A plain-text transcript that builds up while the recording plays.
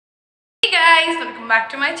guys, welcome back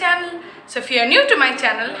to my channel. So if you are new to my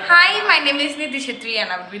channel, hi, my name is Nidhi Shetty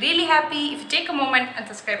and I would be really happy if you take a moment and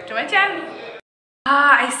subscribe to my channel.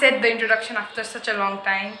 I said the introduction after such a long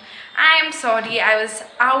time. I am sorry, I was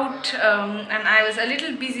out and I was a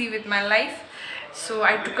little busy with my life. So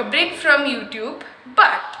I took a break from YouTube,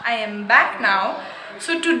 but I am back now.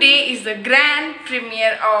 So today is the grand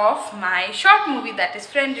premiere of my short movie, that is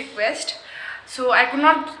Friend Request. So I could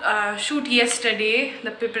not shoot yesterday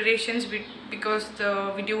the preparations because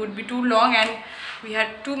the video would be too long and we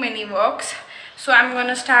had too many works. So I'm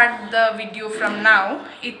gonna start the video from now.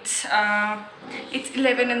 It's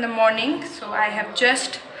 11 in the morning, so I have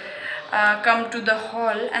just come to the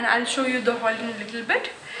hall and I'll show you the hall in a little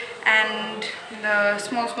bit. And the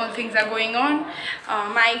small things are going on,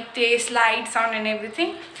 mic, taste, light, sound and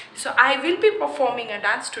everything. So I will be performing a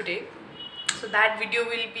dance today, so that video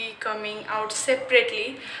will be coming out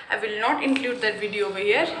separately. I will not include that video over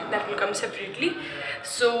here, that will come separately.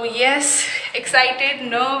 So yes, excited,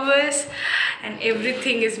 nervous and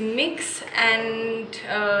everything is mixed, and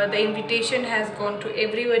the invitation has gone to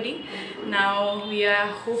everybody. Now we are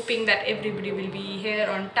hoping that everybody will be here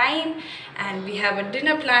on time, and we have a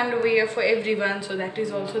dinner planned over here for everyone, so that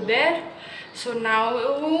is also there. So now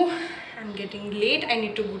I'm getting late. I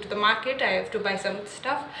need to go to the market. I have to buy some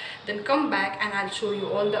stuff, then come back and I'll show you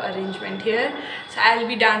all the arrangement here. So I'll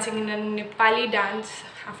be dancing in a Nepali dance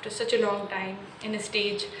after such a long time in a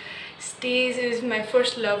stage. Stage is my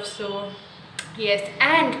first love, so yes.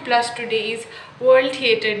 And plus today is World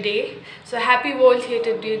Theatre Day, so happy World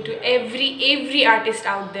Theatre Day to every artist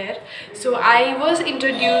out there. So I was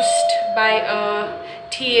introduced by a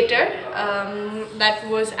theatre that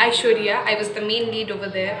was Aishwarya. I was the main lead over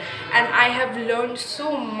there and I have learned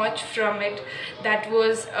so much from it. That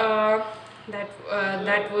was a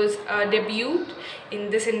debut in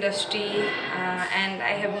this industry and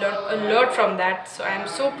I have learned a lot from that. So I am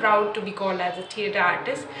so proud to be called as a theatre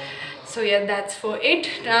artist. So yeah, that's for it.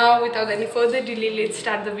 Now without any further delay, let's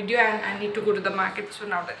start the video, and I need to go to the market. So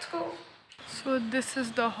now let's go. So this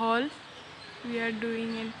is the hall we are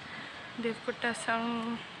doing in. They've put a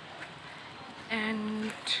song,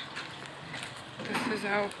 and this is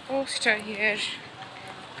our poster here.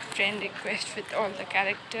 Friend Request with all the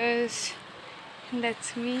characters. And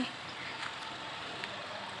that's me,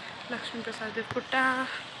 Lakshmi Prasad Putta,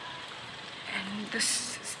 and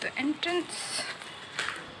this is the entrance.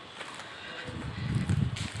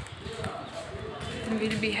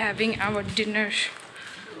 We'll be having our dinner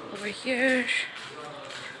over here.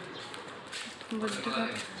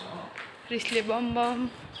 Risle bum bum.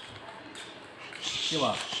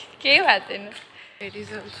 It is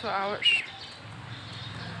also our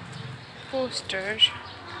poster.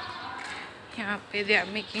 Here they are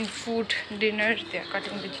making food, dinner. They are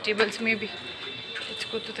cutting vegetables maybe. Let's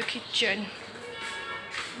go to the kitchen.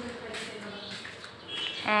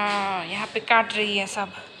 यहाँ पे काट रही है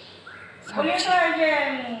सब.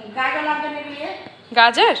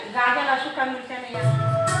 गाजर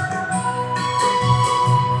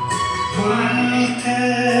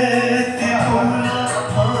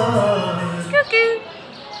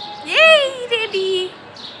Yay, ready.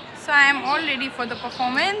 So I am all ready for the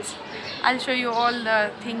performance. I'll show you all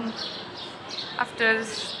the things after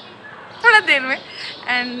thoda der mein.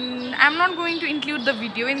 And I'm not going to include the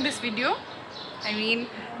video in this video, I mean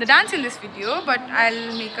the dance in this video, but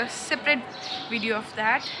I'll make a separate video of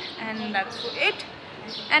that, and that's it.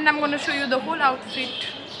 And I'm going to show you the whole outfit.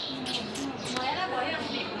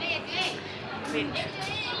 Wait.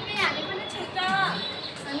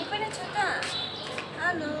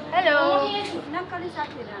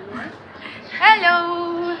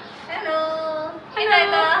 Hello. Hello.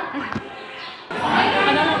 Hello.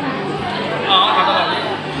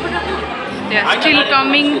 They are still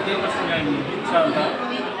coming.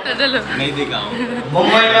 नहीं देखा हूँ.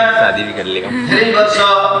 मुंबई में शादी भी कर लेगा. 3 वर्ष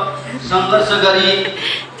संघर्ष करी.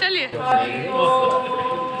 चलिए.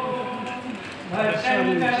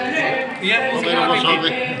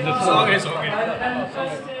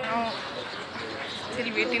 Still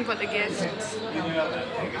waiting for the guests.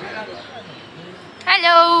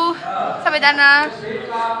 Hello. सबैजना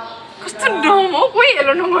कस्तो डम हो, कोही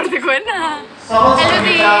हेलो नम्बर दिएको हैन. Hello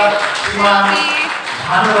the.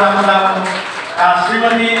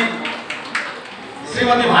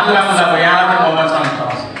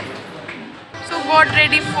 So got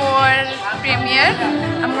ready for premiere.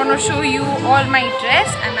 I'm gonna show you all my dress,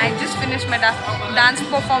 and I just finished my dance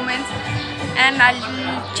performance and I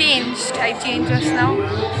changed just now.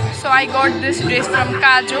 So I got this dress from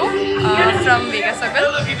Kajo from Vegasagal.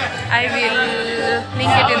 I will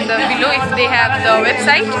link it in the below if they have the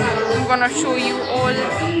website. I'm gonna show you all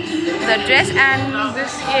the the dress, and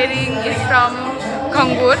this earring is from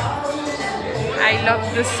Kangur. I love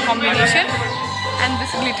this combination, and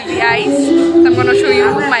this glittery eyes. So I'm gonna show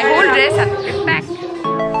you my whole dress and put it back.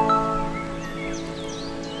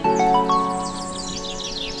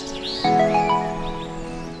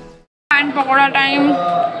 And pakoda time.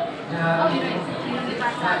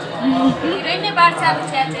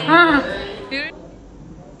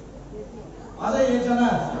 आज एकजना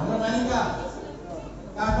हाम्रो नानीका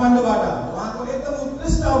काठमाडौँबाट उहाँको एकदम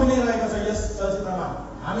उत्कृष्ट अभिनय रहेको छ यस चलचित्रमा।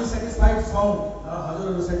 हामी सेटिस्फाइड छौं र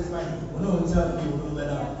हजुरहरु सेटिस्फाइड हुनुहुन्छ कि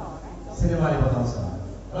हुनुहुँदैन सिनेमाले बताउँछ।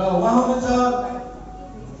 र उहाँ हुनुहुन्छ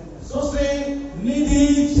सुश्री निधि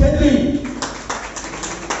Chhetri.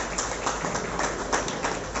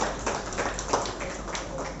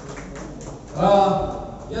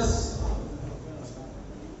 Yes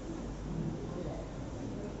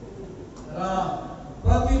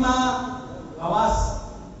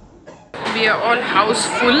We are all house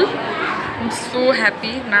full. I'm so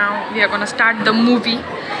happy. Now we are gonna start the movie.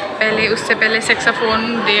 Usse pehle saxophone,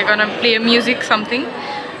 they are gonna play music something,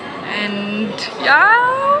 and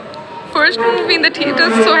yeah, first movie in the theater.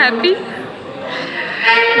 So happy.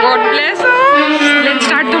 God bless us. Let's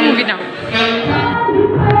start the movie now.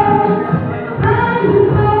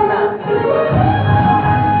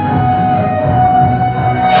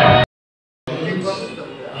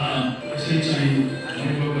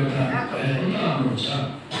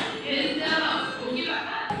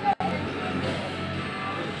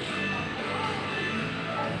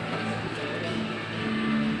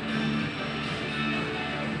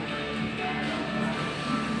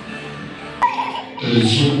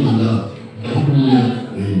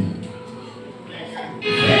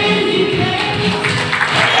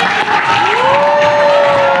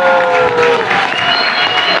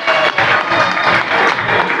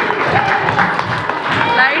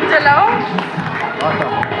 Light जलाओ।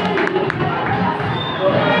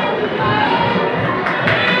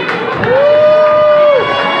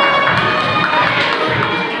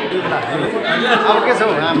 अब के छ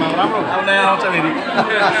राम्रो अब नयाँ आउँछ फेरि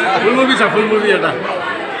full movie छ फुल मुभी एउटा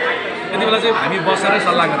यति बेला चाहिँ हामी बसेर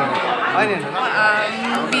सल्लाह गरौँ हैन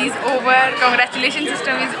Movie is over, congratulations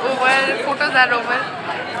system is over, photos are over,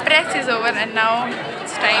 press is over, and now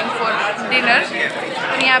it's time for dinner.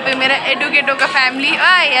 And यहाँ पे मेरा एडुकेटो का family.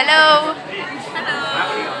 Hi, hello.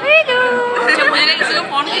 Hello.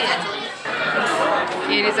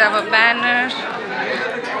 Here is our banner.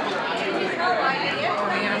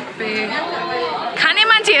 यहाँ पे खाने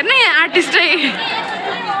मान्छे हेर्न यहाँ आर्टिस्ट है.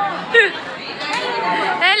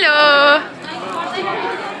 Hello.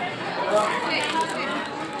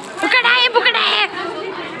 बुकड़ाए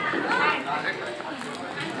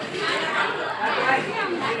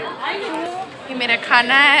ये मेरा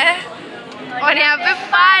खाना है और यहाँ पे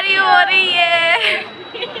पारी हो रही है.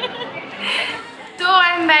 So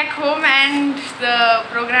I'm back home and the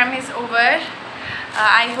program is over.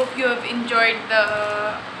 I hope you have enjoyed the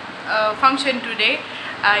function today.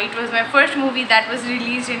 It was my first movie that was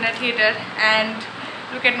released in a theater, and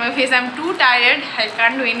look at my face, I'm too tired. I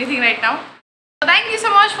can't do anything right now. So thank you so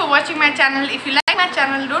much for watching my channel. If you like my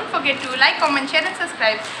channel, don't forget to like, comment, share and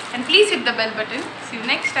subscribe, and please hit the bell button. See you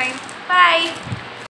next time. Bye.